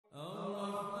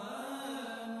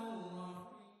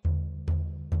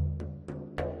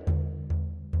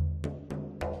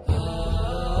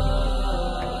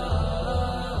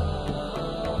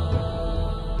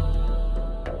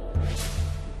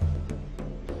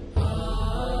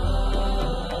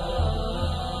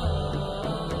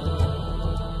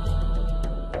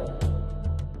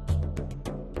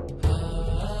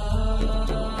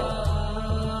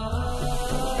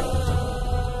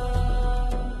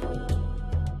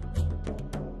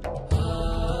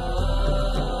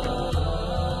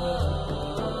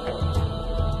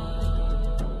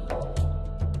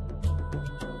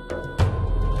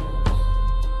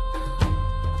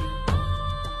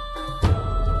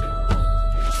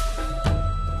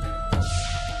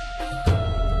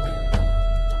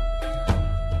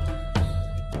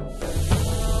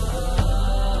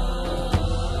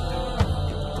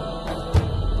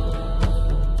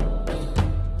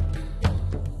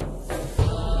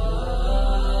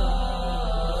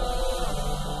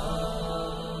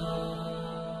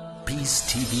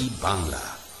TV Bangla,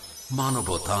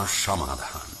 মানবতা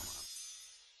সমাধান।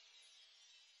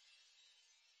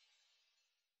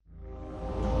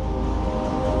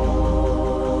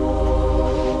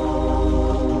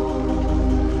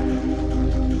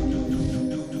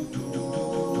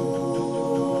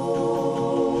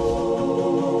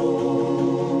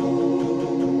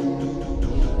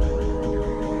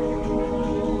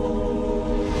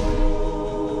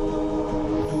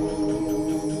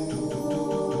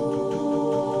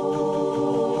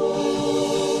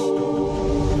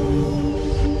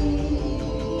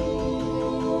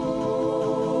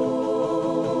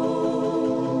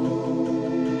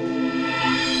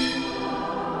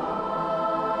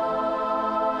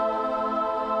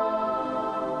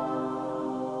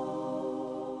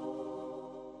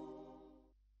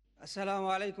 আসসালামু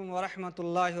আলাইকুম ওয়া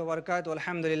রাহমাতুল্লাহি ওয়া বারাকাতুহু।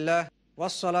 আলহামদুলিল্লাহ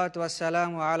ওয়াসসালাতু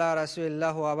ওয়াসসালামু আলা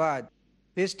রাসূলিল্লাহ ওয়া বা'দ।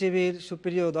 পিস টিভির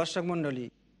সুপ্রিয় দর্শক মণ্ডলী,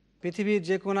 পৃথিবীর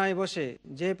যে কোনায় বসে,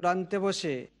 যে প্রান্তে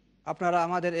বসে আপনারা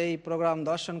আমাদের এই প্রোগ্রাম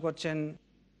দর্শন করছেন,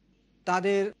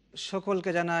 তাদের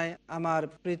সকলকে জানাই আমার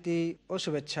প্রীতি ও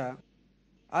শুভেচ্ছা।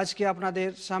 আজকে আপনাদের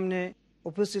সামনে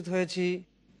উপস্থিত হয়েছি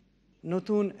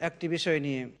নতুন একটি বিষয়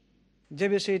নিয়ে, যে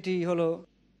বিষয়টি হলো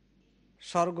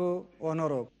স্বর্গ ও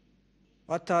নরক,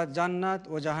 অর্থাৎ জান্নাত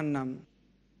ও জাহান্নাম।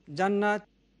 জান্নাত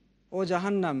ও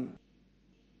জাহান্নাম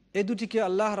এই দুটিকে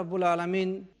আল্লাহ রাব্বুল আলামিন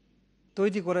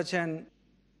তৈরি করেছেন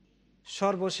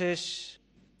সর্বশেষ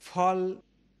ফল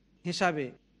হিসাবে।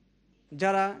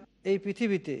 যারা এই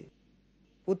পৃথিবীতে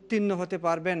উত্তীর্ণ হতে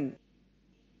পারবেন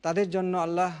তাদের জন্য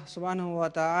আল্লাহ সুবহানাহু ওয়া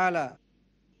তাআলা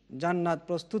জান্নাত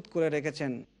প্রস্তুত করে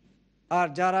রেখেছেন। আর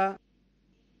যারা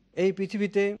এই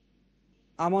পৃথিবীতে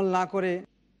আমল না করে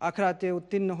আখিরাতে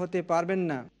উত্তীর্ণ হতে পারবেন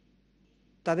না,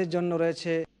 তাদের জন্য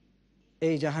রয়েছে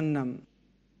এই জাহান্নাম।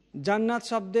 জান্নাত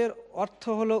শব্দের অর্থ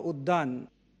হলো উদ্যান।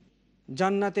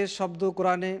 জান্নাতের শব্দ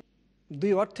কোরআনে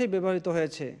দুই অর্থে ব্যবহৃত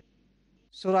হয়েছে।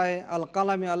 সূরা আল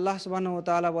কালামে আল্লাহ সুবহানাহু ওয়া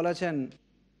তাআলা বলেছেন,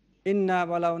 ইন্না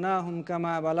বালাউনাহুম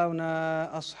কামা বালাউনা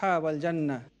আসহাবাল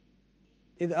জান্নাহ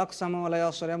ইদ আকসামু লা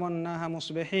ইয়াসরিমুন্নাহা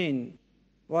মুসবিহিন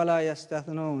ওয়া লা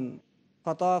ইস্তাথনুন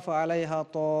ফাতাফ আলাইহা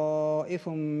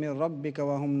তাইফুম মির রাব্বিকা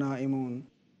ওয়া হুম নাইমুন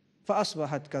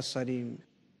ফাসবাহাত কাসসারিম।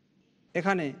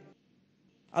 এখানে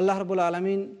আল্লাহ রাব্বুল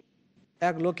আলামিন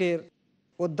এক লোকের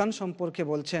উদ্যান সম্পর্কে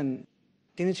বলছেন।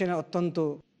 তিনি ছিলেন অত্যন্ত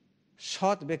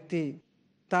সৎ ব্যক্তি।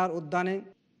 তার উদ্যানে,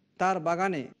 তার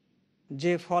বাগানে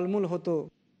যে ফলমূল হতো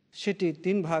সেটি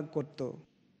 3 ভাগ করত,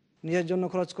 নিজের জন্য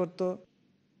খরচ করত,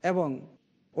 এবং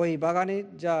ওই বাগানে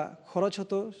যা খরচ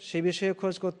হতো সে বিষয়ে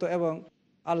খরচ করত, এবং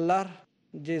আল্লাহর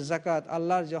যে জাকাত,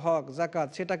 আল্লাহর যে হক জাকাত,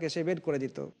 সেটাকে সে বের করে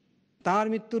দিত। তার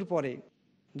মৃত্যুর পরে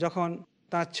যখন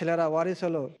তার ছেলেরা ওয়ারিস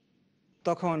হলো,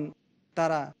 তখন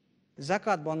তারা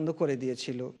জাকাত বন্ধ করে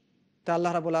দিয়েছিল। তা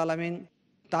আল্লাহ রাব্বুল আলামিন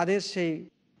তাদের সেই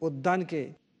উদ্যানকে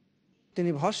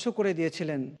তিনি ভস্ম করে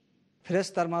দিয়েছিলেন।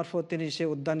 ফেরেশতার মারফত তিনি সেই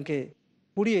উদ্যানকে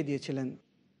পুড়িয়ে দিয়েছিলেন।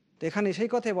 তো এখানে সেই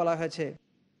কথাই বলা হয়েছে,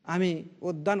 আমি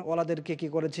উদ্যানওয়ালাদেরকে কি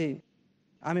করেছি,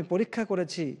 আমি পরীক্ষা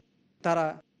করেছি, তারা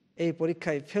এই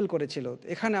পরীক্ষায় ফেল করেছিল।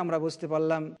 এখানে আমরা বুঝতে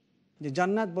পারলাম যে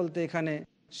জান্নাত বলতে এখানে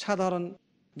সাধারণ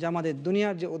যে আমাদের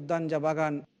দুনিয়ার যে উদ্যান, যা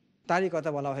বাগান, তারই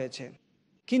কথা বলা হয়েছে।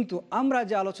 কিন্তু আমরা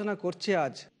যে আলোচনা করছি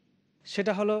আজ,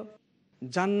 সেটা হলো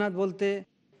জান্নাত বলতে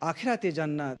আখিরাতে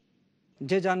জান্নাত।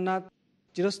 যে জান্নাত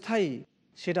চিরস্থায়ী,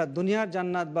 সেটা দুনিয়ার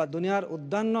জান্নাত বা দুনিয়ার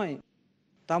উদ্যান নয়।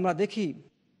 তা আমরা দেখি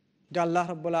যে আল্লাহ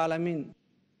রাব্বুল আলামিন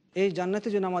এই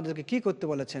জান্নাতের জন্য আমাদেরকে কি করতে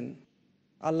বলেছেন।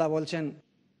 আল্লাহ বলছেন,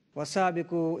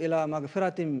 ওয়াসাবিকু ইলা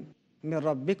মাগফিরাতিম মির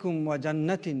রাব্বিকুম ওয়া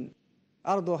জান্নাতিন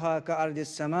আরদুহা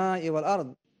কাআরদিস সামাই ওয়াল আরদ।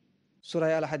 সূরা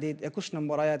আল হাদিদ 21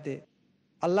 নম্বর আয়াতে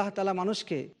আল্লাহ তাআলা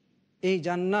মানুষকে এই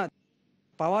জান্নাত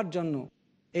পাওয়ার জন্য,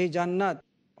 এই জান্নাত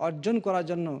অর্জন করার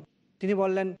জন্য তিনি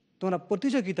বললেন, তোমরা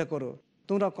প্রতিযোগিতা করো,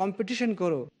 তোমরা কম্পিটিশন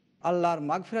করো আল্লাহর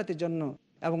মাগফিরাতের জন্য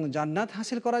এবং জান্নাত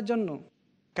হাসিল করার জন্য।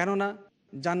 কেননা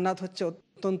জান্নাত হচ্ছে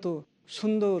অত্যন্ত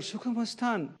সুন্দর সুখম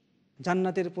স্থান।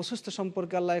 জান্নাতের প্রশস্ত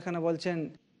সম্পর্কে আল্লাহ এখানে বলছেন,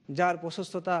 যার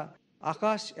প্রশস্ততা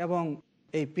আকাশ এবং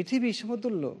এই পৃথিবী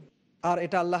সমতুল্য। আর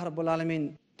এটা আল্লাহ রাব্বুল আলামিন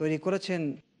তৈরি করেছেন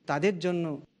তাদের জন্য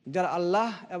যারা আল্লাহ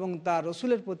এবং তার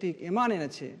রসুলের প্রতি ঈমান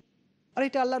এনেছে। আর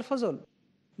এটা আল্লাহর ফজল,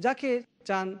 যাকে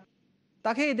চান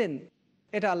তাকেই দেন,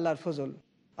 এটা আল্লাহর ফজল।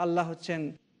 আল্লাহ হচ্ছেন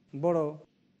বড়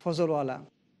ফজলওয়ালা।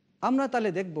 আমরা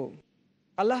তাহলে দেখব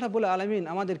আল্লাহ রাব্বুল আলামিন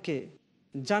আমাদেরকে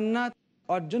জান্নাত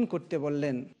অর্জন করতে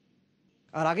বললেন।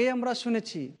 আর আগেই আমরা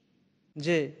শুনেছি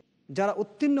যে যারা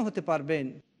উত্তীর্ণ হতে পারবেন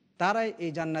তারাই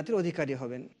এই জান্নাতের অধিকারী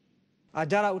হবেন, আর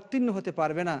যারা উত্তীর্ণ হতে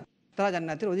পারবে না তারা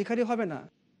জান্নাতের অধিকারী হবে না।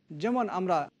 যেমন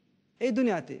আমরা এই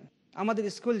দুনিয়াতে আমাদের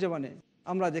স্কুল জীবনে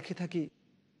আমরা দেখে থাকি,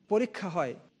 পরীক্ষা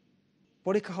হয়,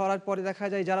 পরীক্ষা হওয়ার পরে দেখা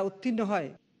যায় যারা উত্তীর্ণ হয়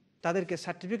তাদেরকে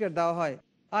সার্টিফিকেট দেওয়া হয়,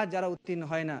 আর যারা উত্তীর্ণ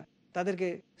হয় না তাদেরকে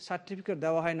সার্টিফিকেট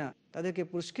দেওয়া হয় না, তাদেরকে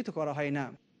পুরস্কৃত করা হয় না।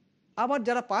 আবার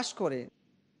যারা পাশ করে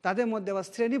তাদের মধ্যে আবার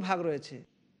শ্রেণী ভাগ রয়েছে,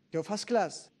 কেউ ফার্স্ট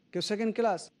ক্লাস, কেউ সেকেন্ড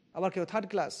ক্লাস, আবার কেউ থার্ড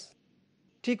ক্লাস।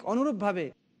 ঠিক অনুরূপভাবে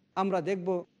আমরা দেখব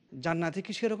জান্নাতে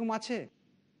কি সেরকম আছে?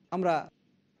 আমরা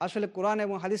আসলে কোরআন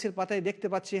এবং হাদিসের পাতায় দেখতে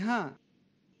পাচ্ছি, হ্যাঁ,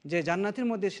 যে জান্নাতের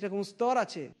মধ্যে সেরকম স্তর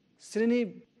আছে, শ্রেণী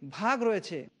ভাগ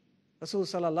রয়েছে। রাসূল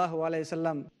সাল্লাল্লাহু আলাইহি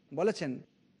সাল্লাম বলেছেন,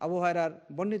 আবু হুরায়রার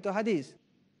বর্ণিত হাদিস,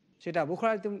 সেটা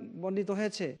বুখারীতে বর্ণিত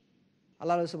হয়েছে।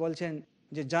 আল্লাহ রাসূল বলছেন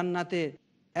যে জান্নাতে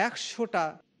 100টা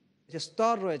যে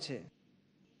স্তর রয়েছে,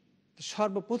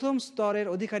 সর্বপ্রথম স্তরের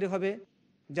অধিকারী হবে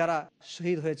যারা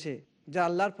শহীদ হয়েছে, যারা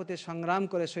আল্লাহর পথে সংগ্রাম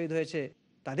করে শহীদ হয়েছে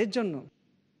তাদের জন্য।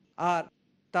 আর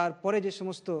তারপরে যে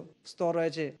সমস্ত স্তর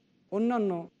রয়েছে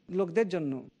অন্যান্য লোকদের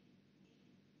জন্য।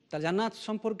 তা জান্নাত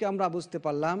সম্পর্কে আমরা বুঝতে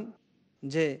পারলাম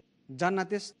যে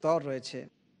জান্নাতের স্তর রয়েছে।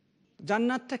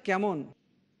 জান্নাতটা কেমন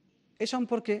এ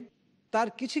সম্পর্কে তার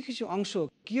কিছু কিছু অংশ,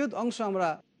 কিয়ত অংশ আমরা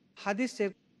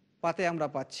হাদিসের পাতে আমরা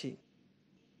পাচ্ছি।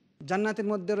 জান্নাতের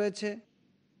মধ্যে রয়েছে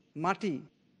মাটি।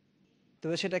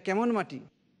 তবে সেটা কেমন মাটি?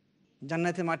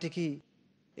 জান্নাতের মাটি কি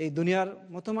এই দুনিয়ার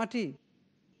মতো মাটি?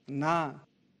 না,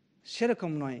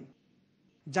 সেরকম নয়।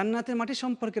 জান্নাতের মাটি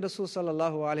সম্পর্কে রাসূল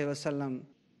সাল্লাল্লাহু আলাইহি ওয়াসাল্লাম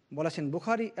বলেছেন,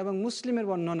 বুখারী এবং মুসলিমের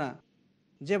বর্ণনা,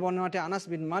 যে বর্ণনাটি আনাস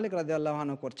বিন মালিক রাদিয়াল্লাহু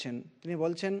আনহু করছেন। তিনি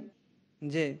বলছেন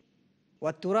যে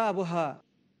ওয়া তুরাবুহা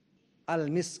আল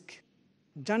মিস্ক,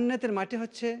 জান্নাতের মাটি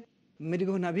হচ্ছে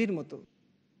মৃগনাভির মতো।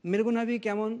 মৃগনাভি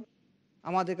কেমন?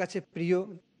 আমাদের কাছে প্রিয়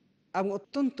এবং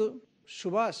অত্যন্ত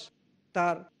সুবাস,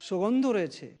 তার সুগন্ধ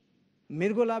রয়েছে।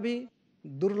 মৃগনাভি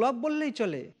দুর্লভ বললেই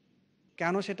চলে।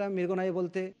 কেন সেটা মৃগনাভি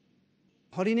বলতে?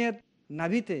 হরিণের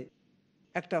নাভিতে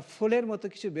একটা ফুলের মতো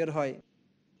কিছু বের হয়,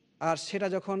 আর সেটা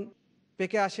যখন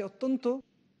পেকে আসে অত্যন্ত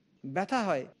ব্যথা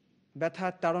হয়।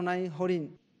 ব্যথার তাড়নায় হরিণ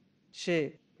সে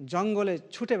জঙ্গলে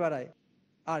ছুটে বেড়ায়,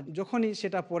 আর যখনই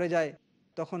সেটা পড়ে যায়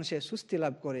তখন সে সুস্থি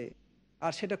লাভ করে।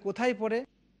 আর সেটা কোথায় পড়ে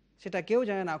সেটা কেউ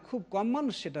জানে না, খুব কম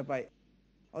মানুষ সেটা পায়।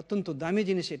 অত্যন্ত দামি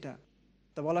জিনিস এটা।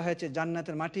 তো বলা হয়েছে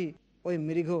জান্নাতের মাটি ওই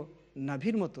মৃগ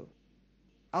নাভির মতো।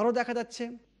 আরও দেখা যাচ্ছে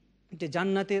যে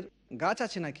জান্নাতের গাছ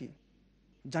আছে নাকি?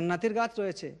 জান্নাতের গাছ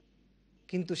রয়েছে,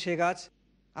 কিন্তু সে গাছ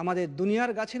আমাদের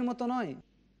দুনিয়ার গাছের মতো নয়।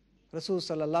 রাসূল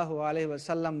সাল্লাল্লাহু আলাইহি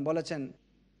ওয়াসাল্লাম বলেছেন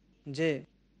যে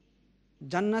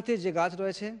জান্নাতে যে গাছ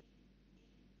রয়েছে,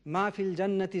 মা ফিল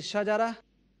জান্নাতি শাজারা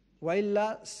ওয়াইল্লা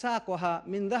সাকোহা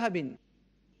মিন যাহাবিন।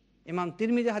 ইমাম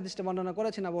তিরমিজি হাদিসটা বর্ণনা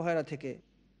করেছেন আবু হুরায়রা থেকে।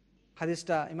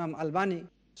 হাদিসটা ইমাম আলবানী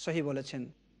সহি বলেছেন।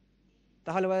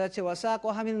 তাহলে বলা যাচ্ছে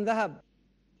ওয়াসাকোহা মিন যাহাব,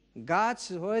 গাছ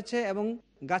হয়েছে এবং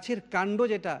গাছের কাণ্ড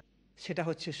যেটা, সেটা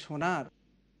হচ্ছে সোনার।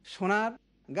 সোনার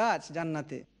গাছ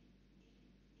জান্নাতে।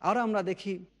 আরও আমরা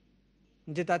দেখি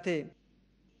যে তাতে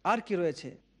আর কি রয়েছে।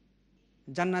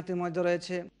 জান্নাতের মধ্যে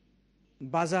রয়েছে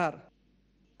বাজার।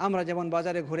 আমরা যেমন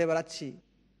বাজারে ঘুরে বেড়াচ্ছি,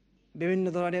 বিভিন্ন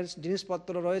ধরনের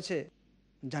জিনিসপত্র রয়েছে,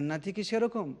 জান্নাতে কি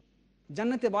সেরকম?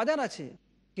 জান্নাতে বাজার আছে,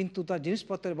 কিন্তু তার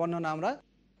জিনিসপত্রের বর্ণনা আমরা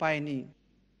পাইনি।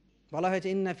 বলা হয়েছে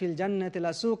ইন্না ফিল জান্নাতি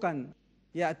লাসুকান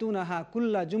ইয়াতুনাহা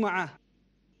কুল্লা জুমআহ।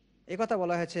 একথা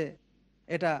বলা হয়েছে,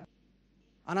 এটা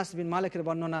আনাস বিন মালিকের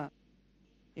বর্ণনা,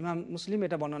 ইমাম মুসলিম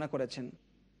এটা বর্ণনা করেছেন।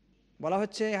 বলা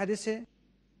হচ্ছে এই হাদিসে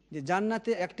যে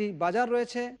জান্নাতে একটি বাজার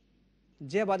রয়েছে,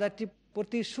 যে বাজারটি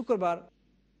প্রতি শুক্রবার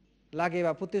লাগে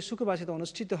বা প্রতি শুক্রবার সেটা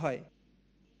অনুষ্ঠিত হয়।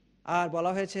 আর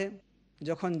বলা হয়েছে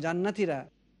যখন জান্নাতীরা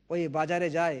ওই বাজারে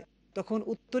যায় তখন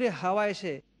উত্তরে হাওয়া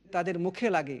এসে তাদের মুখে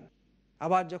লাগে।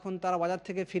 আবার যখন তারা বাজার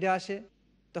থেকে ফিরে আসে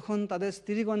তখন তাদের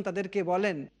স্ত্রীগণ তাদেরকে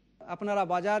বলেন, আপনারা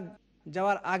বাজার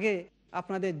যাওয়ার আগে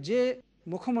আপনাদের যে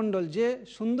মুখমণ্ডল, যে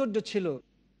সৌন্দর্য ছিল,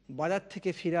 বাজার থেকে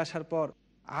ফিরে আসার পর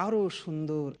আরও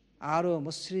সুন্দর, আরও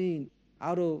মসৃণ,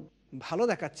 আরও ভালো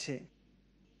দেখাচ্ছে।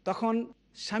 তখন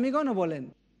স্বামীগণও বলেন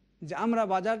যে আমরা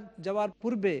বাজার যাওয়ার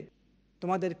পূর্বে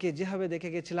তোমাদেরকে যেভাবে দেখে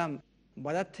গেছিলাম,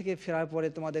 বাজার থেকে ফেরার পরে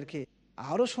তোমাদেরকে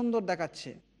আরও সুন্দর দেখাচ্ছে।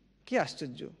 কি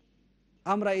আশ্চর্য!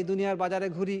 আমরা এই দুনিয়ার বাজারে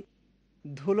ঘুরি,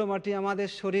 ধুলো মাটি আমাদের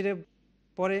শরীরে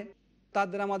পড়ে,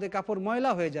 তাদের আমাদের কাপড়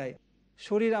ময়লা হয়ে যায়,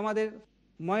 শরীর আমাদের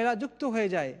ময়লাযুক্ত হয়ে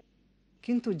যায়।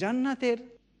 কিন্তু জান্নাতের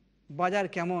বাজার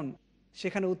কেমন?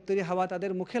 সেখানে উত্তরি হাওয়া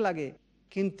তাদের মুখে লাগে,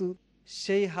 কিন্তু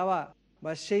সেই হাওয়া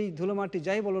বা সেই ধুলোমাটি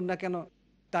যাই বলুন না কেন,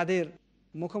 তাদের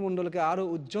মুখমণ্ডলকে আরও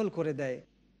উজ্জ্বল করে দেয়।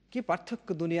 কি পার্থক্য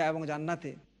দুনিয়া এবং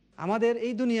জান্নাতে! আমাদের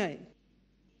এই দুনিয়ায়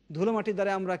ধুলোমাটির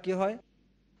দ্বারা আমরা কি হয়,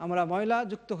 আমরা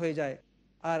ময়লাযুক্ত হয়ে যায়।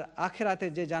 আর আখেরাতে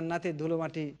যে জান্নাতের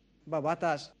ধুলোমাটি বা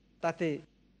বাতাস, তাতে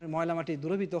ময়লা মাটি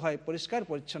দূরীভূত হয়, পরিষ্কার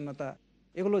পরিচ্ছন্নতা।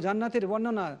 এগুলো জান্নাতের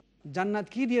বর্ণনা। জান্নাত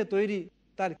কি দিয়ে তৈরি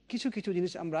তার কিছু কিছু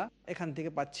জিনিস আমরা এখান থেকে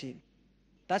পাচ্ছি।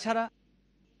 তাছাড়া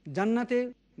জান্নাতে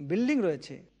বিল্ডিং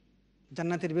রয়েছে,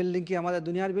 জান্নাতের বিল্ডিং কি আমাদের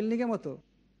দুনিয়ার বিল্ডিংয়ের মতো?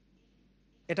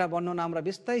 এটা বর্ণনা আমরা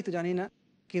বিস্তারিত জানি না,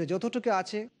 কিন্তু যতটুকু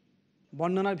আছে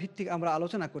বর্ণনার ভিত্তিক আমরা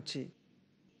আলোচনা করছি।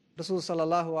 রসুল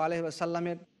সাল্লাল্লাহু আলাইহি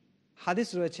ওয়াসাল্লামের হাদিস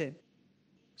রয়েছে,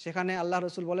 সেখানে আল্লাহ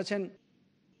রসুল বলেছেন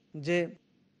যে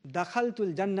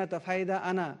দাখালতুল জান্নাতা ফাইদা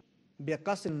আনা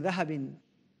বেকাসিন যাহাবিন,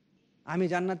 আমি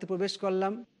জান্নাতে প্রবেশ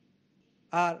করলাম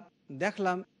আর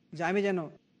দেখলাম যে আমি যেন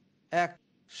এক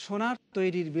সোনার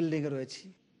তৈরির বিল্ডিংয়ে রয়েছি।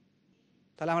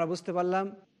 তাহলে আমরা বুঝতে পারলাম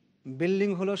বিল্ডিং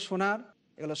হলো সোনার।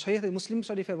 এগুলো সহিহ মুসলিম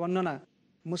শরীফের বর্ণনা।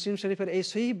 মুসলিম শরীফের এই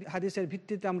সহিহ হাদিসের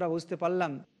ভিত্তিতে আমরা বুঝতে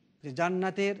পারলাম যে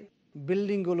জান্নাতের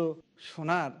বিল্ডিংগুলো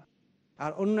সোনার।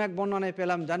 আর অন্য এক বর্ণনায়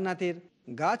পেলাম জান্নাতের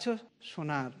গাছও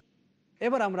সোনার।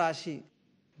 এবার আমরা আসি,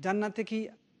 জান্নাতে কি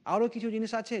আরও কিছু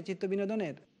জিনিস আছে চিত্ত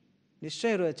বিনোদনের?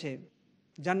 নিশ্চয়ই রয়েছে।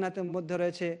 জান্নাতের মধ্যে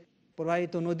রয়েছে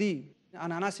প্রবাহিত নদী।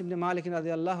 আন আনাস ইবনে মালিক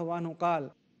রাদিয়াল্লাহু আনহু قال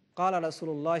قال رسول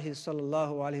الله صلى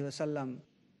الله عليه وسلم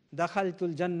دخلت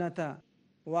الجنة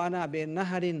وأنا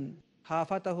بنهر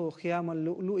حافته خيام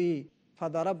اللؤلؤ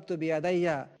فضربت بيدي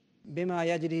بما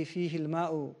يجري فيه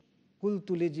الماء قلت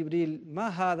لجبريل ما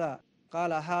هذا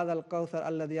قال هذا الكوثر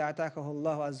الذي أعطاكه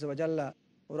الله عز وجل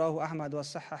رواه أحمد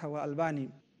وصححه الألباني।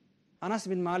 আনাস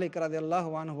বিন মালিক রাদিয়াল্লাহু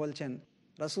আনহু বলছেন,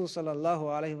 রাসূল সাল্লাল্লাহু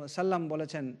আলাইহি ওয়াসাল্লাম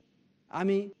বলেছেন,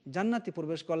 আমি জান্নাতে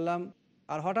প্রবেশ করলাম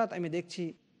আর হঠাৎ আমি দেখছি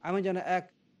আমি যেন এক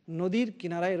নদীর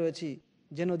কিনারায় রয়েছি,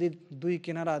 যে নদীর দুই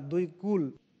কিনারা দুই কুল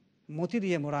মতি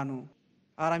দিয়ে মোড়ানো।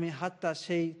 আর আমি হাতটা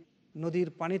সেই নদীর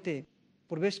পানিতে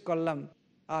প্রবেশ করলাম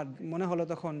আর মনে হলো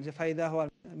তখন যে ফায়দা হওয়ার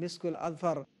মিসকুল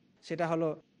আজফার, সেটা হলো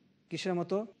কিসের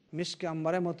মতো? মিসকে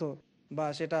আম্বারের মতো, বা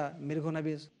সেটা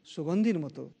মৃগনাবীর সুগন্ধির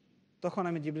মতো। তখন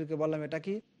আমি জিবরিলকে বললাম এটা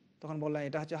কি? তখন বললাম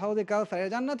এটা হচ্ছে হাউদে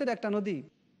কাউসার, জান্নাতের একটা নদী।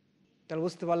 তাহলে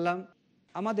বুঝতে পারলাম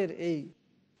আমাদের এই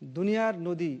দুনিয়ার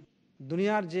নদী,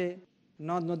 দুনিয়ার যে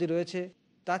নদ নদী রয়েছে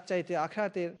তার চাইতে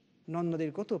আখিরাতের নদ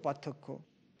নদীর কত পার্থক্য।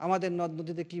 আমাদের নদ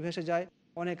নদীতে কী ভেসে যায়?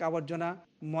 অনেক আবর্জনা,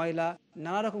 ময়লা,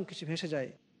 নানা রকম কিছু ভেসে যায়।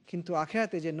 কিন্তু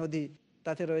আখিরাতে যে নদী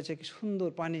তাতে রয়েছে কি সুন্দর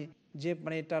পানি, যে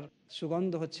পানিটার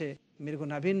সুগন্ধ হচ্ছে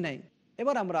মৃগনাভির নাই।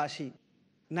 এবার আমরা আসি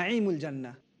নাঈমুল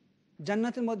জান্নাহ।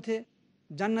 জান্নাতের মধ্যে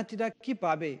জান্নাতীরা কি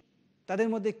পাবে, তাদের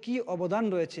মধ্যে কি অবদান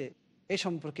রয়েছে, এ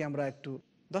সম্পর্কে আমরা একটু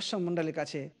দর্শক মণ্ডলীর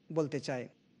কাছে বলতে চাই।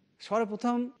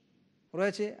 সর্বপ্রথম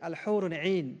রয়েছে আল হুরুন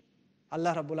আইন।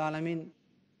 আল্লাহ রাব্বুল আলামিন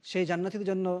সেই জান্নাতীদের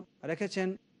জন্য রেখেছেন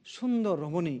সুন্দর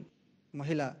রমণী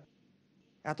মহিলা,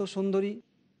 এত সুন্দরী,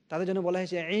 তাদের জন্য বলা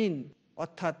হয়েছে আইন,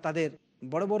 অর্থাৎ তাদের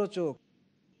বড় বড় চোখ।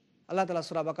 আল্লাহ তাআলা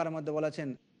সূরা বাকারার মধ্যে বলেছেন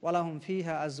ওয়ালাহুম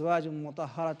ফিহা আজওয়াজুম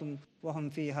মুতাহহারাতুম ওয়া হুম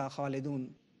ফিহা খালিদুন।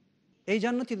 এই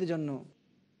জান্নাতীদের জন্য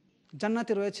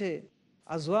জান্নাতে রয়েছে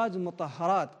আজওয়াজ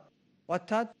মুতাহহারাত,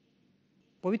 অর্থাৎ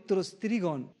পবিত্র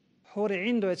স্ত্রীগণ, হুর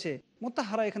আইন রয়েছে।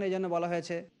 মুতাহহারা এখানে এই জন্য বলা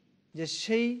হয়েছে যে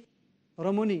সেই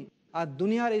রমণী আর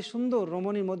দুনিয়ার এই সুন্দর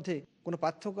রমণীর মধ্যে কোনো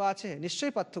পার্থক্য আছে?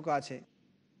 নিশ্চয়ই পার্থক্য আছে।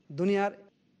 দুনিয়ার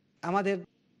আমাদের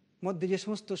মধ্যে যে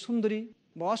সমস্ত সুন্দরী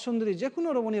বা অসুন্দরী যে কোনো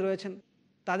রমণী রয়েছেন,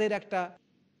 তাদের একটা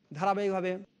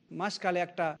ধারাবাহিকভাবে মাসকালে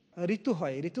একটা ঋতু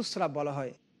হয়, ঋতুস্রাব বলা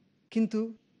হয়। কিন্তু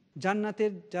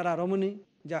জান্নাতের যারা রমণী,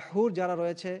 যা হুর যারা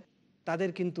রয়েছে, তাদের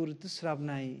কিন্তু ঋতুস্রাব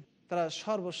নাই, তারা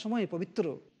সর্বসময় পবিত্র।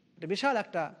 এটা বিশাল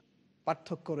একটা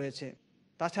পার্থক্য রয়েছে।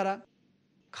 তাছাড়া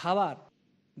খাবার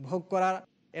ভোগ করার,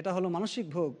 এটা হলো মানসিক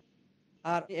ভোগ,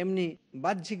 আর এমনি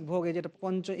বাহ্যিক ভোগ, যেটা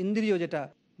পঞ্চ ইন্দ্রিয় যেটা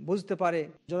বুঝতে পারে,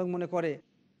 জনক মনে করে,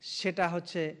 সেটা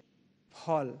হচ্ছে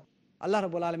ফল। আল্লাহ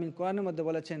রাব্বুল আলামিন কোরআনের মধ্যে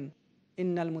বলেছেন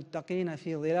ইন্নাল মুত্তাকিনা ফি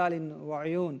যিলালিন ওয়া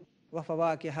উয়ুন ওয়া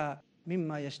ফাওয়াকিহা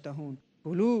মিম্মা ইয়াশতাহুন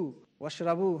কুলু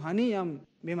ওয়াশরাবু হানিয়াম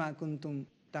বিমা কুনতুম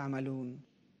তা'মালুন।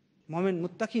 মুমিন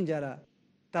মুত্তাকিন যারা,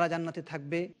 তারা জান্নাতে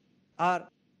থাকবে আর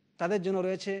তাদের জন্য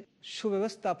রয়েছে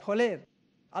সুব্যবস্থা ফলের।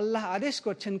 আল্লাহ আদেশ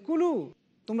করছেন কুলু,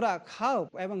 তোমরা খাও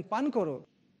এবং পান করো,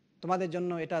 তোমাদের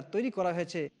জন্য এটা তৈরি করা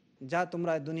হয়েছে যা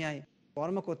তোমরা দুনিয়ায়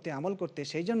কর্ম করতে, আমল করতে।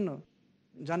 সেই জন্য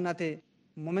জান্নাতে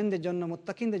মুমিনদের জন্য,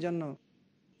 মুত্তাকিনদের জন্য,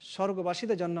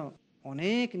 স্বর্গবাসীদের জন্য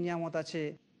অনেক নিয়ামত আছে।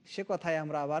 সে কথায়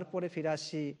আমরা আবার পরে ফিরে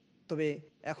আসছি। তবে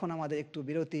এখন আমাদের একটু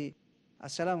বিরতি।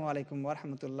 আসসালামু আলাইকুম ওয়া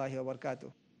রাহমাতুল্লাহি ওয়া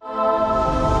বারাকাতুহু।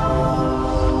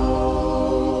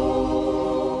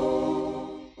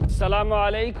 আসসালামু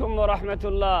আলাইকুম ওয়া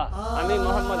রাহমাতুল্লাহ। আমি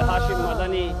মোহাম্মদ হাশিম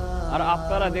মাদানী আর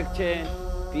আপনারা দেখছেন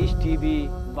পিস টিভি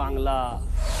বাংলা।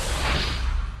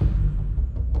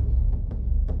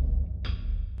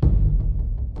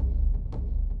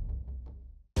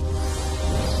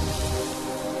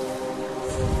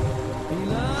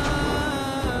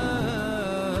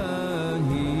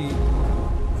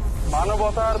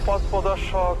 মানবতার পথ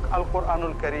প্রদর্শক আল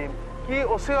কোরআনুল কারীম কি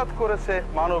ওসিয়ত করেছে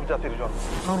মানব জাতির জন্য।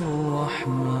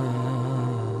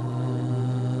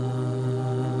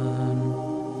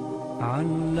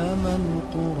 علم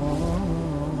القرآن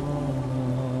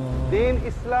দ্বীন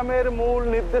ইসলামের মূল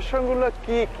নির্দেশনাগুলো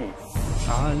কি কি?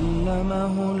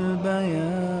 علمه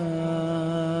البيان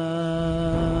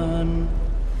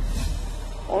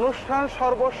অনুষ্ঠান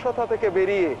সর্বস্বতা থেকে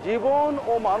বেরিয়ে জীবন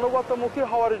ও মানবতামুখী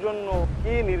হওয়ার জন্য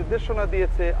কি নির্দেশনা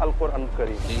দিয়েছে আল কোরআন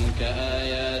কারীম।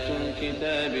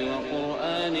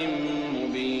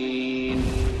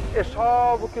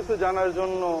 এসব কিছু জানার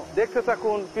জন্য দেখতে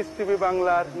থাকুন পিস টিভি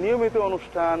বাংলার নিয়মিত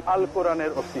অনুষ্ঠান আল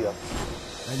কোরআনের ওসিয়ত।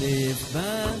 ألف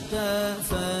باء تاء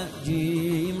ثاء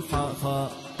جيم حاء خاء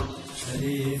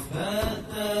ألف باء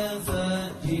تاء ثاء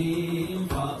جيم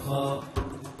حاء خاء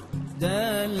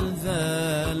دال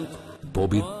ذال।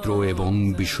 পবিত্র এবং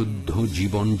বিশুদ্ধ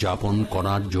জীবন যাপন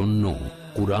করার জন্য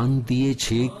কুরআন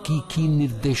দিয়েছে কি কি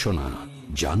নির্দেশনা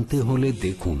জানতে হলে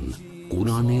দেখুন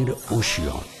কুরআনের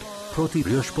ওসিয়ত প্রতি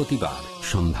বৃহস্পতিবার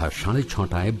সন্ধ্যা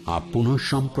 6:30 বা পুনঃ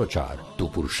সম্প্রচার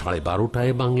দুপুর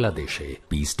 12:30 বাংলাদেশে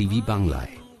পিস টিভি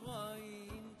বাংলায়।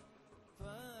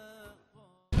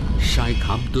 শাইখ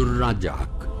আব্দুর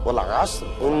রাজ্জাক।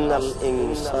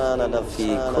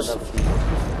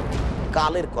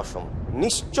 কালের কসম,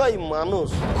 নিশ্চয় মানুষ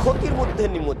ক্ষতির মধ্যে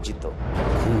নিমজ্জিত।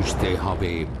 খুঁজতে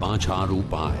হবে বাঁচার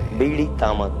উপায়। বিড়ি,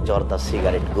 তামাক, জর্দা,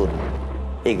 সিগারেট, গরু,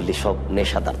 এগুলি সব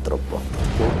নেশাদার দ্রব্য।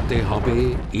 করতে হবে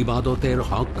ইবাদতের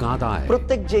হক আদায়।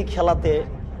 প্রত্যেক যেই খেলাতে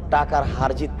টাকার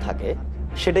হার জিত থাকে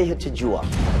সেটাই হচ্ছে জুয়া।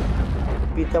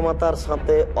 পিতামাতার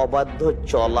সাথে অবাধ্য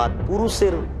চলা,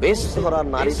 পুরুষের বেশ ধরা,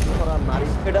 নারী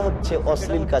এটা হচ্ছে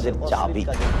অশ্লীল কাজের চাবি।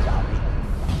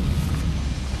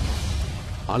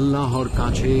 আল্লাহর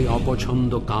কাছে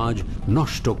অপছন্দ কাজ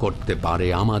নষ্ট করতে পারে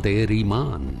আমাদের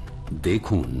ঈমান।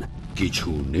 দেখুন কিছু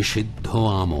নিষিদ্ধ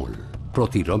আমল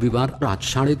প্রতি রবিবার রাত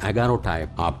 11:30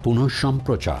 বা পুনঃ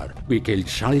সম্প্রচার বিকেল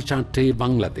 4:30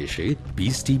 বাংলাদেশে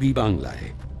পিস টিভি বাংলায়।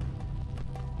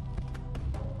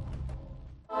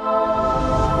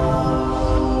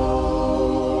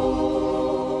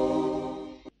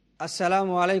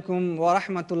 আসসালামু আলাইকুম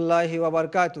ওরহমতুল্লাহি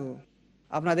ওয়াবারকাতুহু।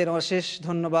 আপনাদের অশেষ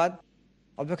ধন্যবাদ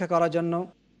অপেক্ষা করার জন্য।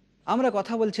 আমরা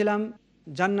কথা বলছিলাম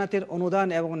জান্নাতের অনুদান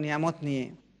এবং নিয়ামত নিয়ে।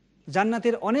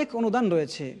 জান্নাতের অনেক অনুদান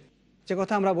রয়েছে, যে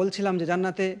কথা আমরা বলছিলাম যে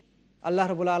জান্নাতে আল্লাহ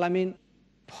রাব্বুল আলামিন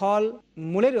ফল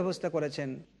মূলের ব্যবস্থা করেছেন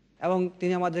এবং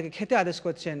তিনি আমাদেরকে খেতে আদেশ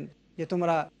করছেন যে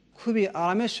তোমরা খুবই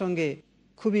আরামের সঙ্গে,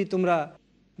 খুবই তোমরা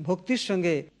ভক্তির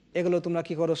সঙ্গে এগুলো তোমরা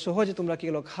কী করো, সহজে তোমরা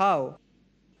কীগুলো খাও।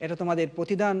 এটা তোমাদের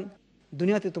প্রতিদান,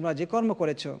 দুনিয়াতে তোমরা যে কর্ম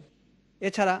করেছ।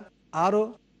 এছাড়া আরও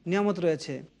নিয়ামত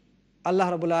রয়েছে। আল্লাহ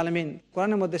রাব্বুল আলামিন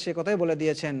কোরআনের মধ্যে সে কথাই বলে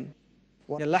দিয়েছেন,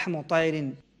 লাহমু তায়রিন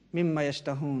মিম্মা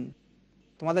ইয়াশতাহুন,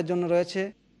 তোমাদের জন্য রয়েছে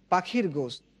পাখির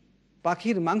গোশত,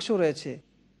 পাখির মাংস রয়েছে,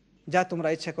 যা তোমরা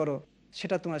ইচ্ছা করো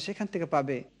সেটা তোমরা সেখান থেকে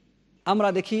পাবে। আমরা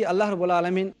দেখি আল্লাহ রাব্বুল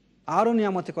আলামিন আরও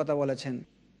নিয়ামতের কথা বলেছেন,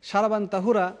 শারাবান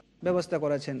তাহুরা ব্যবস্থা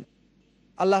করেছেন।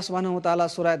 আল্লাহ সুবহানাহু ওয়া তাআলা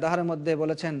সূরা দাহরের মধ্যে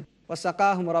বলেছেন,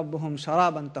 ওয়াসাকাহুম রাব্বুহুম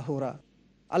শারাবান তাহুরা,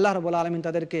 আল্লাহ রাব্বুল আলামিন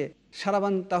তাদেরকে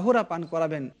শারাবান তাহুরা পান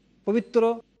করাবেন, পবিত্র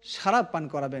শারাব পান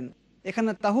করাবেন।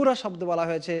 এখানে তাহুরা শব্দ বলা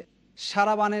হয়েছে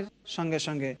শারাবানের সঙ্গে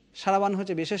সঙ্গে। শারাবান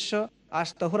হচ্ছে বিশেষ্য আর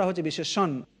তাহুরা হচ্ছে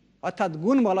বিশেষণ, অর্থাৎ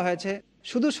গুণ বলা হয়েছে,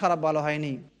 শুধু শারাব বলা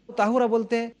হয়নি। তাহুরা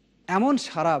বলতে এমন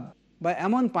শারাব বা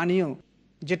এমন পানীয়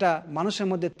যেটা মানুষের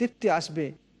মধ্যে তৃপ্তি আসবে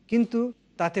কিন্তু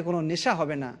তাতে কোনো নেশা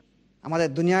হবে না। আমাদের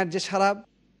দুনিয়ার যে শারাব,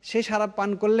 সেই শারাব পান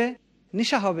করলে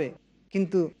নেশা হবে,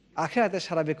 কিন্তু আখিরাতের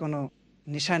শারাবে কোনো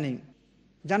নেশা নেই।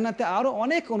 জান্নাতে আরও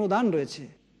অনেক অনুদান রয়েছে,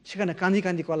 সেখানে কাঁদি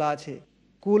কাঁদি কলা আছে,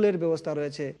 কুলের ব্যবস্থা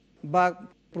রয়েছে বা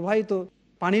প্রবাহিত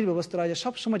পানির ব্যবস্থা রয়েছে,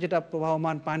 সবসময় যেটা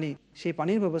প্রবাহমান পানি, সেই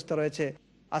পানির ব্যবস্থা রয়েছে।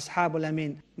 আসহাবুল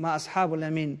আমিন মা আসহাবুল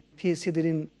আমিন ফি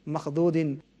সিদরিন মখদুদিন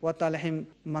ওয়া তালহিম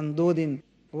মামদুদিন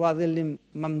ওয়া যিল্লিম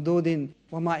মামদুদিন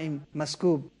ওয়া মাইম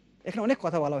মাসকুব। এখানে অনেক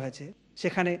কথা বলা হয়েছে।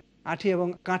 সেখানে আঠি এবং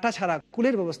কাঁটা ছাড়া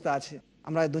কুলের ব্যবস্থা আছে।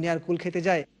 আমরা দুনিয়ার কুল খেতে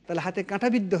যাই তাহলে হাতে কাঁটা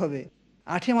বিদ্ধ হবে,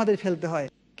 আঠি আমাদের ফেলতে হয়,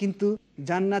 কিন্তু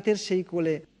জান্নাতের সেই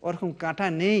কোলে ওরকম কাঁটা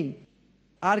নেই।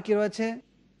 আর কি রয়েছে,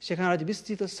 সেখানে রয়েছে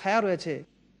বিস্তৃত ছায়া রয়েছে,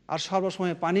 আর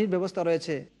সর্বসময় পানির ব্যবস্থা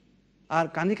রয়েছে, আর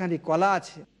কাঁদি কাঁদি কলা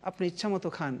আছে, আপনি ইচ্ছা মতো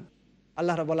খান।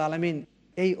 আল্লাহ রাব্বুল আলামিন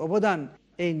এই অবদান,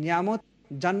 এই নিয়ামত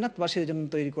জান্নাতবাসীর জন্য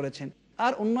তৈরি করেছেন।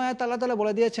 আর অন্য আয়াতে আল্লাহ তাআলা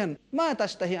বলে দিয়েছেন, মা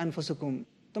তাশতাহি আনফুসুকুম,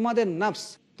 তোমাদের নাফস,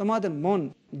 তোমাদের মন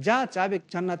যা চাবে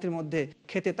জান্নাতের মধ্যে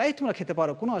খেতে, তাই তোমরা খেতে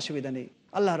পারো, কোনো অসুবিধা নেই।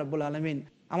 আল্লাহ রাব্বুল আলামিন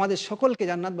আমাদের সকলকে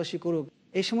জান্নাতবাসী করুক,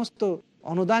 এই সমস্ত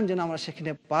অনুদান যেন আমরা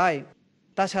সেখানে পাই।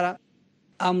 তাছাড়া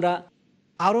আমরা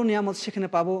আরও নিয়ামত সেখানে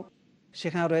পাবো।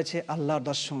 সেখানে রয়েছে আল্লাহর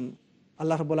দর্শন।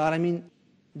 আল্লাহ রাব্বুল আলামিন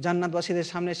জান্নাতবাসীদের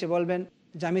সামনে এসে বলবেন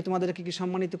যে আমি তোমাদেরকে কি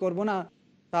সম্মানিত করব না?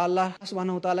 তা আল্লাহ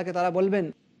সুবহানাহু ওয়া তাআলাকে তারা বলবেন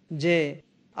যে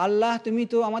আল্লাহ তুমি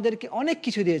তো আমাদেরকে অনেক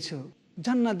কিছু দিয়েছো,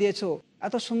 জান্নাত দিয়েছো,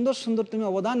 এত সুন্দর সুন্দর তুমি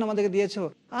অবদান আমাদেরকে দিয়েছো,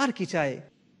 আর কি চাই?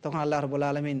 তখন আল্লাহ রাব্বুল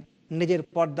আলামিন নিজের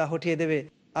পর্দা হটিয়ে দেবে,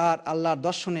 আর আল্লাহর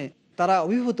দর্শনে তারা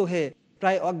অভিভূত হয়ে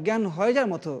প্রায় অজ্ঞান হয়ে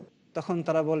যাওয়ার মতো তখন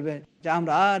তারা বলবে যে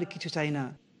আমরা আর কিছু চাই না।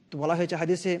 তো বলা হয়েছে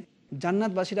হাদিসে,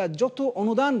 জান্নাতবাসীরা যত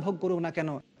অনুদান ভোগ করুক না কেন,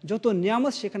 যত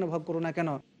নিয়ামত সেখানে ভোগ করুক না কেন,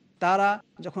 তারা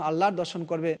যখন আল্লাহর দর্শন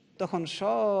করবে তখন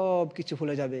সব কিছু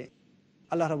ভুলে যাবে।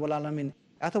 আল্লাহ রাব্বুল আলামিন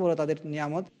এত বড় তাদের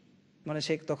নিয়ামত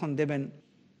সে তখন দেবেন।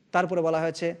 তারপরে বলা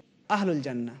হয়েছে আহলুল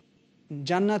জান্নাহ,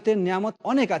 জান্নাতের নিয়ামত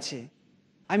অনেক আছে।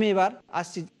 আমি এবার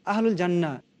আসছি আহলুল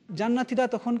জান্নাহ, জান্নাতীরা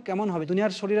তখন কেমন হবে?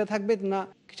 দুনিয়ার শরীরে থাকবে না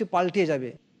কিছু পাল্টিয়ে যাবে?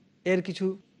 এর কিছু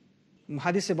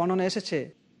হাদিসে বর্ণনা এসেছে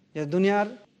যে দুনিয়ার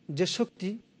যে শক্তি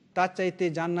তার চাইতে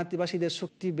জান্নাতীবাসীদের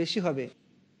শক্তি বেশি হবে।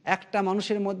 একটা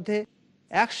মানুষের মধ্যে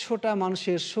 100টা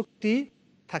মানুষের শক্তি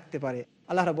থাকতে পারে।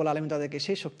 আল্লাহ রাব্বুল আলামিন তাদেরকে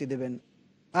সেই শক্তি দেবেন।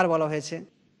 আর বলা হয়েছে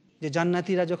যে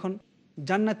জান্নাতীরা যখন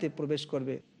জান্নাতে প্রবেশ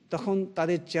করবে তখন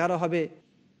তাদের চেহারা হবে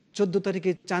 14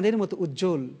 তারিখে চাঁদের মতো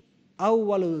উজ্জ্বল।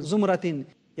 আউয়ালু জুমরাতিন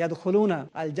ইয়াদখুলুনা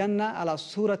আল জান্নাহ আলা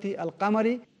সূরাতি আল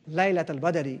কামারি লাইলাতাল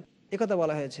বাদরি, একথা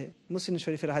বলা হয়েছে মুসলিম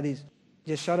শরীফের হাদিস,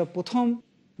 যে সর্বপ্রথম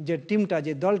যে টিমটা,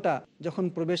 যে দলটা যখন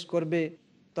প্রবেশ করবে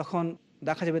তখন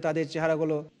দেখা যাবে তাদের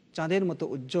চেহারাগুলো চাঁদের মতো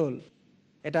উজ্জ্বল।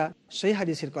 এটা সেই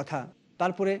হাদিসের কথা।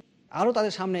 তারপরে আরও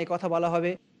তাদের সামনে এই কথা বলা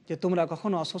হবে যে তোমরা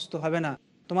কখনো অসুস্থ হবে না,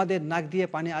 তোমাদের নাক দিয়ে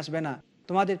পানি আসবে না,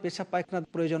 তোমাদের পেশাব পায়খানার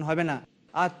প্রয়োজন হবে না,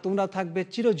 আর তোমরা থাকবে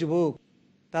চিরযুবক,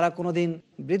 তারা কোনোদিন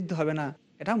বৃদ্ধ হবে না।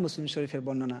 এটা মুসলিম শরীফের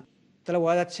বর্ণনা। তাহলে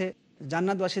বোঝা যাচ্ছে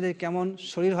জান্নাতবাসীদের কেমন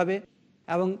শরীর হবে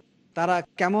এবং তারা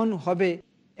কেমন হবে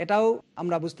এটাও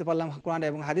আমরা বুঝতে পারলাম কোরআন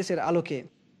এবং হাদিসের আলোকে।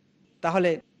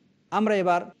 তাহলে আমরা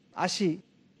এবার আসি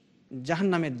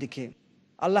জাহান্নামের দিকে।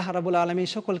 আল্লাহ রাব্বুল আলামিন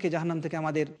সকলকে জাহান্নাম থেকে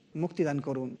আমাদের মুক্তি দান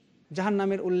করুন।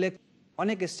 জাহান্নামের উল্লেখ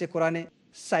অনেক এসছে কোরআনে,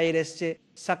 সাইর এসছে,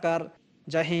 সাকার,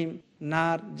 জাহিম,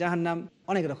 নার, জাহান্নাম,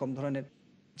 অনেক রকম ধরনের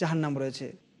জাহান্নাম রয়েছে।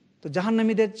 তো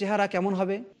জাহান্নামীদের চেহারা কেমন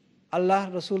হবে? আল্লাহ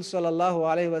রসুল সাল্লাল্লাহু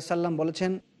আলাইহি ওয়াসাল্লাম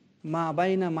বলেছেন, মা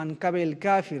বাইনা মানকাবিল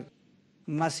কাফির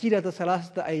মাসিরাত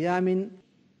সালাসাত আইয়ামিন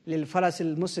লিল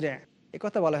ফারাসিল মুসরি', এ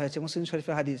কথা বলা হয়েছে মুসলিম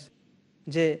শরীফের হাদিস,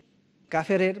 যে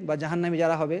কাফেরের বা জাহান্নামী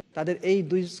যারা হবে তাদের এই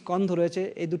দুই স্কন্ধ রয়েছে,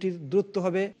 এই দুটির দূরত্ব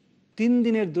হবে 3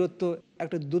 দিনের দূরত্ব।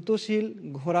 একটা দ্রুতশীল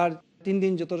ঘোড়ার 3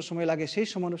 দিন যত সময় লাগে সেই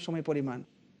সময় পরিমাণ।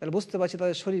 তাহলে বুঝতে পারছি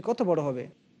তাদের শরীর কত বড় হবে।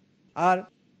 আর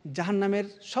জাহান্নামের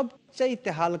সবচাইতে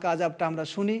হালকা আযাবটা আমরা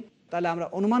শুনি, তাহলে আমরা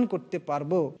অনুমান করতে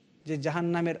পারবো যে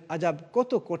জাহান্নামের আযাব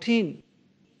কত কঠিন।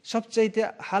 সবচাইতে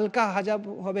হালকা আযাব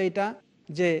হবে এটা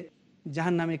যে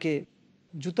জাহান্নামীকে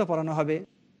জুতো পরানো হবে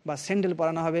বা স্যান্ডেল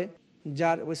পরানো হবে,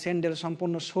 যার ওই স্যান্ডেল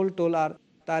সম্পূর্ণ শোল টোল আর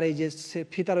তার এই যে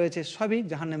ফিতা রয়েছে সবই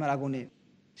জাহান্নামের আগুনে।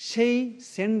 সেই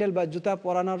স্যান্ডেল বা জুতা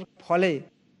পরানোর ফলে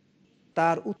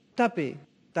তার উত্তাপে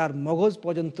তার মগজ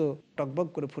পর্যন্ত টকবক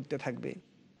করে ফুটতে থাকবে।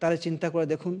 তাহলে চিন্তা করে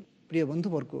দেখুন প্রিয়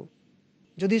বন্ধুবর্গ,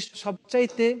 যদি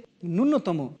সবচাইতে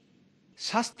ন্যূনতম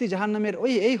শাস্তি জাহান্নামের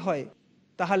এই হয়,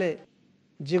 তাহলে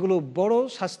যেগুলো বড়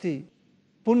শাস্তি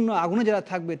পূর্ণ আগুনে যারা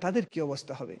থাকবে তাদের কি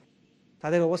অবস্থা হবে?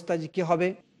 তাদের অবস্থা যে কী হবে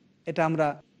এটা আমরা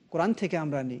কোরআন থেকে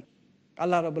আমরা নিই।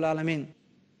 আল্লাহ রাব্বুল আলামিন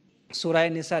সূরা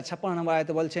নিসা 56 নম্বর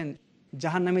আয়াতে বলছেন,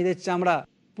 জাহান্নামীদের চামড়া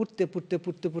পুড়তে পুড়তে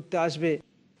পুড়তে পুড়তে আসবে,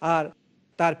 আর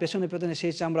তার পেছনে পেছনে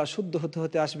সেই চামড়া শুদ্ধ হতে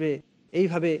হতে আসবে।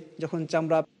 এইভাবে যখন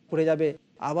চামড়া পড়ে যাবে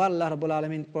আবার আল্লাহ রাব্বুল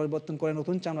আলামিন পরিবর্তন করে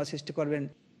নতুন চামড়া সৃষ্টি করবেন,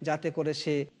 যাতে করে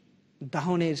সে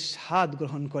দাহনের স্বাদ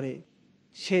গ্রহণ করে,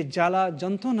 সে জ্বালা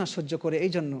যন্ত্রণা সহ্য করে।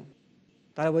 এই জন্য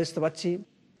তারা বুঝতে পারছি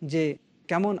যে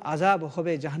কেমন আযাব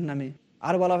হবে জাহান্নামে।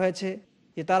 আর বলা হয়েছে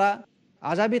যে তারা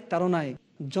আযাবের তাড়নায়,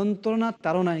 যন্ত্রণার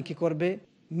তাড়নায় কি করবে?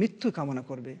 মৃত্যু কামনা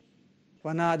করবে।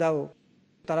 ওয়ানা দাও,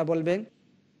 তারা বলবে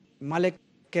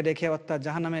মালিককে ডেকে, অর্থাৎ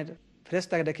জাহান্নামের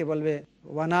ফেরেশতাকে ডেকে বলবে,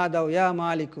 ওয়ানা দাও ইয়া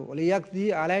মালিকু লিয়াকদি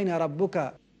আলাইনা রাব্বুকা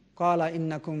ক্বালা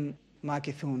ইন্নাকুম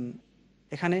মাকিসুন।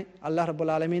 এখানে আল্লাহ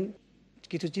রাব্বুল আলামিন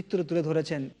কিছু চিত্র তুলে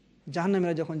ধরেছেন।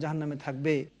 জাহান্নামীরা যখন জাহান্নামে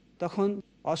থাকবে তখন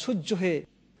অসহ্য হয়ে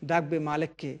ডাকবে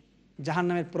মালিককে,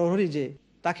 জাহান্নামের প্রহরী যে,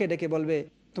 তাকে ডেকে বলবে,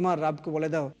 তোমার রাবকে বলে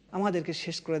দাও আমাদেরকে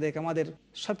শেষ করে দেখ, আমাদের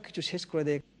সব কিছু শেষ করে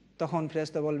দেখ। তখন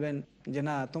ফেরেশতা বলবেন যে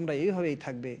না, তোমরা এইভাবেই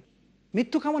থাকবে।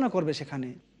 মৃত্যু কামনা করবে সেখানে।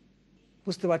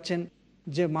 বুঝতে পারছেন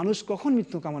যে মানুষ কখন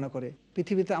মৃত্যু কামনা করে?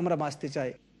 পৃথিবীতে আমরা বাঁচতে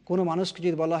চাই। কোনো মানুষকে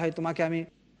যদি বলা হয় তোমাকে আমি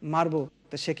মারবো,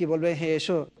 তো সে কি বলবে? হে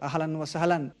এসো, আহলান ওয়া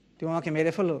সাহলান, তুমি আমাকে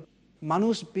মেরে ফেলো।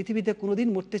 মানুষ পৃথিবীতে কোনোদিন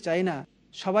মরতে চায় না,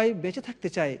 সবাই বেঁচে থাকতে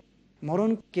চায়,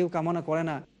 মরণ কেউ কামনা করে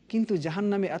না। কিন্তু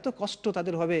জাহান্নামে এত কষ্ট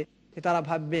তাদের হবে যে তারা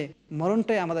ভাববে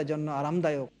মরণটাই আমাদের জন্য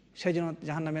আরামদায়ক। সেই জন্য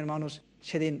জাহান্নামের মানুষ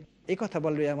সেদিন এই কথা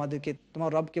বলবে আমাদেরকে, তোমার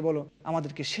রবকে বলো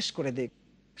আমাদেরকে শেষ করে দেখ।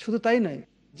 শুধু তাই নয়,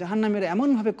 জাহান্নামের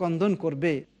এমনভাবে ক্রন্দন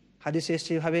করবে, হাদিসে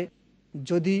সেইভাবে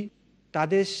যদি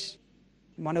তাদের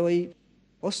ওই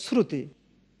অশ্রুতে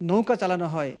নৌকা চালানো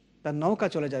হয় তার নৌকা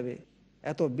চলে যাবে।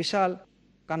 এত বিশাল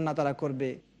কান্না তারা করবে,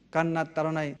 কান্নার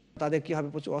তাড়নায় তাদের কী হবে,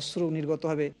 প্রচুর অশ্রু নির্গত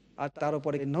হবে, আর তার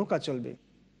উপরে নৌকা চলবে।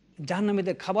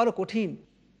 জাহান্নামীদের খাবারও কঠিন।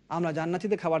 আমরা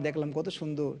জান্নাতীদের খাবার দেখলাম কত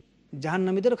সুন্দর,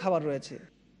 জাহান্নামীদেরও খাবার রয়েছে।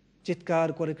 চিৎকার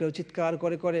করে কেউ চিৎকার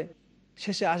করে করে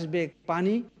শেষে আসবে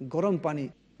পানি, গরম পানি।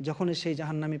 যখনই সেই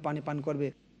জাহান্নামী পানি পান করবে,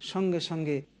 সঙ্গে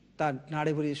সঙ্গে তার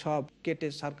নাড়ি ভুড়ি সব কেটে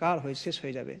সারকার হয়ে শেষ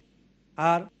হয়ে যাবে।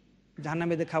 আর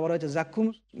জাহান্নামীদের খাবার হয়েছে জাক্কুম,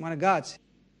 মানে গাছ।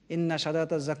 ইন্না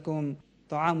সাদাত জাক্কুম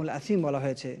তো আমুল আসিম বলা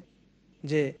হয়েছে,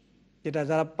 যে যেটা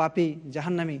যারা পাপী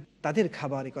জাহান্নামী তাদের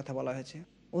খাবার, এই কথা বলা হয়েছে।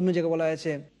 অন্য জায়গায় বলা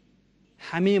হয়েছে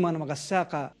হামিমান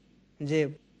মাগাসাকা, যে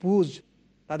পুজ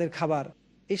তাদের খাবার।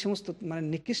 এই সমস্ত মানে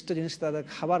নিকৃষ্ট জিনিস তাদের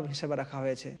খাবার হিসেবে রাখা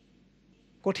হয়েছে।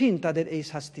 কঠিন তাদের এই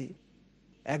শাস্তি,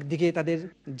 একদিকে তাদের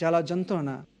জ্বালা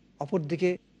যন্ত্রণা, অপরদিকে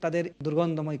তাদের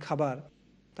দুর্গন্ধময় খাবার।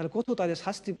 তাহলে কত তাদের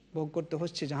শাস্তি ভোগ করতে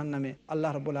হচ্ছে জাহান্নামে। আল্লাহ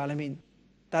রাব্বুল আলামিন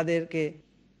তাদেরকে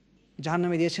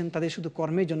জাহান্নামে দিয়েছেন তাদের শুধু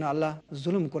কর্মের জন্য। আল্লাহ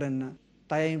জুলুম করেন না।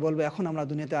 তাই আমি বলবো, এখন আমরা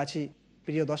দুনিয়াতে আছি,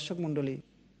 প্রিয় দর্শক মণ্ডলী,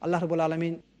 আল্লাহ রাব্বুল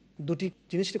আলামিন দুটি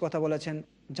জিনিসের কথা বলেছেন,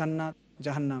 জান্নাত,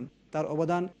 জাহান্নাম, তার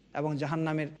অবদান এবং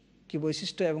জাহান্নামের কি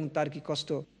বৈশিষ্ট্য এবং তার কি কষ্ট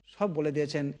সব বলে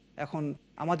দিয়েছেন। এখন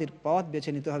আমাদের পথ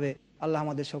বেছে নিতে হবে। আল্লাহ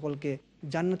আমাদের সকলকে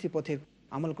জান্নাতি পথে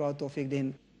আমল করার তৌফিক দিন।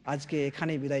 আজকে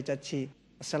এখানেই বিদায় চাচ্ছি।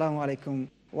 আসসালামু আলাইকুম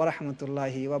ওয়া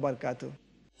রাহমাতুল্লাহি ওয়া বারাকাতুহু।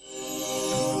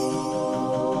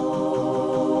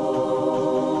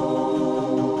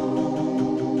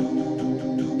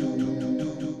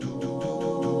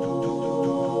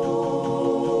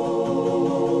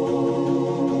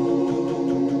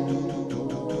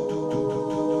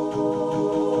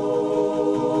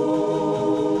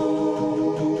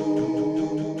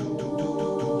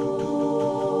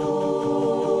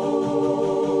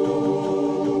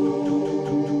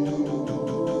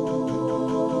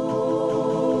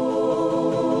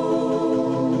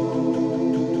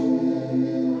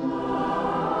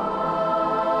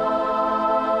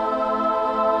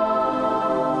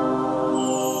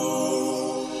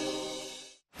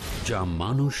 যা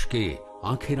মানুষকে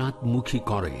আখিরাতমুখী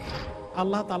করে।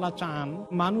 আল্লাহ তাআলা চান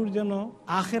মানুষ যেন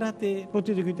আখিরাতে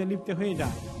প্রতিযোগিতা লিপ্ত হয়ে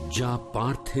যায়। যা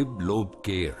পার্থিব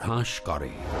লোভকে হ্রাস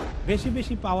করে। বেশি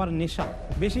বেশি পাওয়ার নেশা,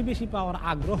 বেশি বেশি পাওয়ার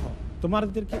আগ্রহ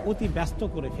তোমাদেরকে অতি ব্যস্ত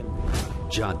করে ফেলবে।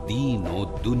 যা দ্বীন ও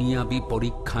দুনিয়াবী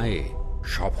পরীক্ষায়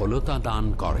সফলতা দান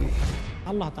করে।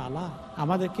 আল্লাহ তাআলা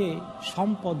আমাদেরকে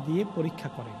সম্পদ দিয়ে পরীক্ষা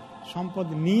করেন, সম্পদ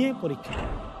নিয়ে পরীক্ষা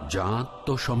করেন। যা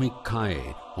আত্মসমীক্ষায়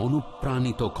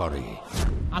অনুপ্রাণিত করে।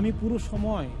 আমি পুরো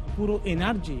সময়, পুরো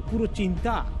এনার্জি, পুরো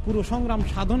চিন্তা, পুরো সংগ্রাম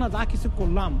সাধনা যা কিছু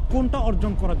করলাম, কোনটা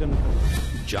অর্জন করার জন্য করলাম।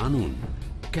 জানুন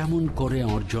কেমন করে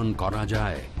অর্জন করা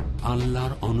যায়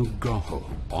আল্লাহর অনুগ্রহ।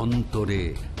 অন্তরে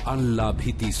আল্লাহ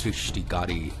ভীতি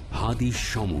সৃষ্টিকারী হাদিস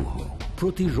সমূহ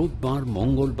প্রতি রোববার,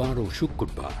 মঙ্গলবার ও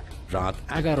শুক্রবার রাত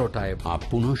 11টায় বা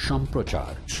পুনঃ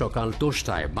সম্প্রচার সকাল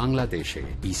 10টায় বাংলাদেশে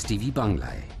পিস টিভি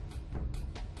বাংলায়।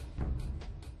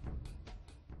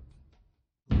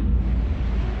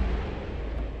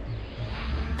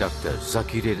 ডাক্তার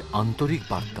জাকিরের আন্তরিক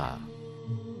বার্তা।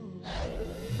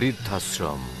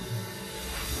 বৃদ্ধাশ্রম।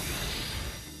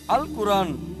 আল কুরআন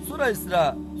সূরা ইসরা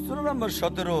সূরা নম্বর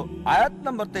 17 আয়াত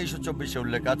নম্বর 23 ও 24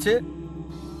 উল্লেখ আছে,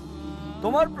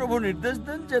 তোমার প্রভু নির্দেশ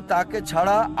দেন যে তাকে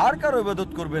ছাড়া আর কারো ইবাদত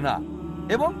করবে না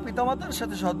এবং পিতামাতার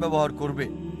সাথে সদ্ব্যবহার করবে।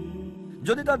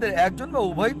 যদি তাদের একজন বা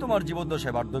উভয় তোমার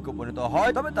জীবদ্দশায় বার্ধক্য উপনীত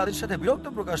হয়, তবে তাদের সাথে বিরক্ত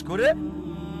প্রকাশ করে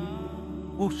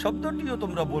উহ শব্দটিও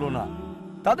তোমরা বলো না।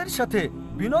 তাদের সাথে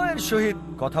বিনয়ের সহিত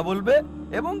কথা বলবে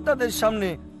এবং তাদের সামনে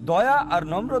দয়া আর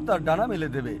নম্রতার ডানা মেলে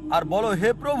দেবে। আর বলো, হে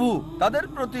প্রভু, তাদের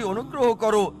প্রতি অনুগ্রহ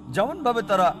করো যেমন ভাবে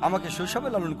তারা আমাকে শৈশবে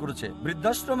লালন করেছে।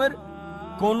 বৃদ্ধাশ্রমের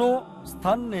কোনো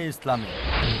স্থান নেই ইসলামে।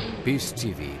 পিস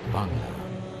টিভি বাংলা,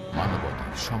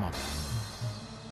 মানবতার সমাধান।